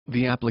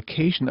The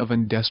application of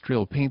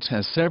industrial paints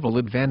has several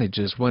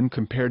advantages when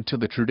compared to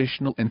the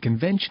traditional and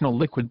conventional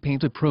liquid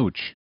paint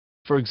approach.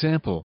 For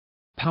example,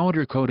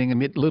 powder coating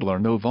emit little or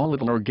no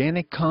volatile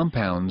organic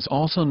compounds,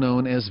 also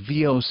known as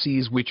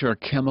VOCs, which are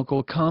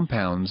chemical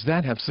compounds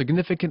that have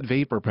significant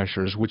vapor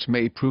pressures which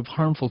may prove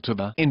harmful to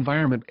the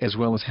environment as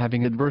well as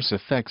having adverse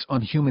effects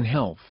on human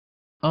health.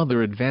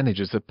 Other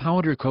advantages of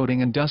powder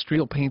coating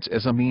industrial paints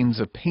as a means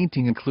of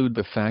painting include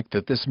the fact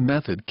that this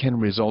method can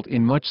result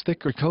in much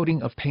thicker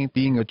coating of paint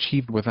being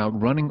achieved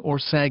without running or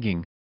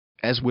sagging,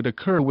 as would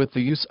occur with the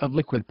use of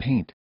liquid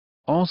paint.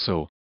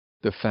 Also,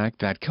 the fact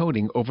that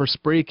coating over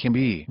spray can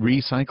be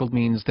recycled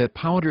means that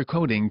powder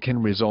coating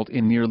can result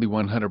in nearly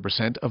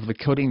 100% of the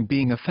coating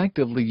being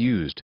effectively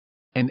used,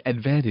 an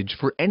advantage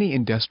for any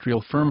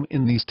industrial firm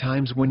in these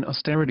times when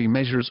austerity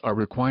measures are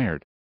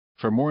required.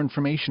 For more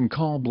information,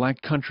 call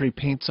Black Country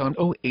Paints on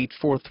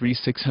 0843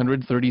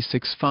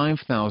 636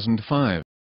 5005.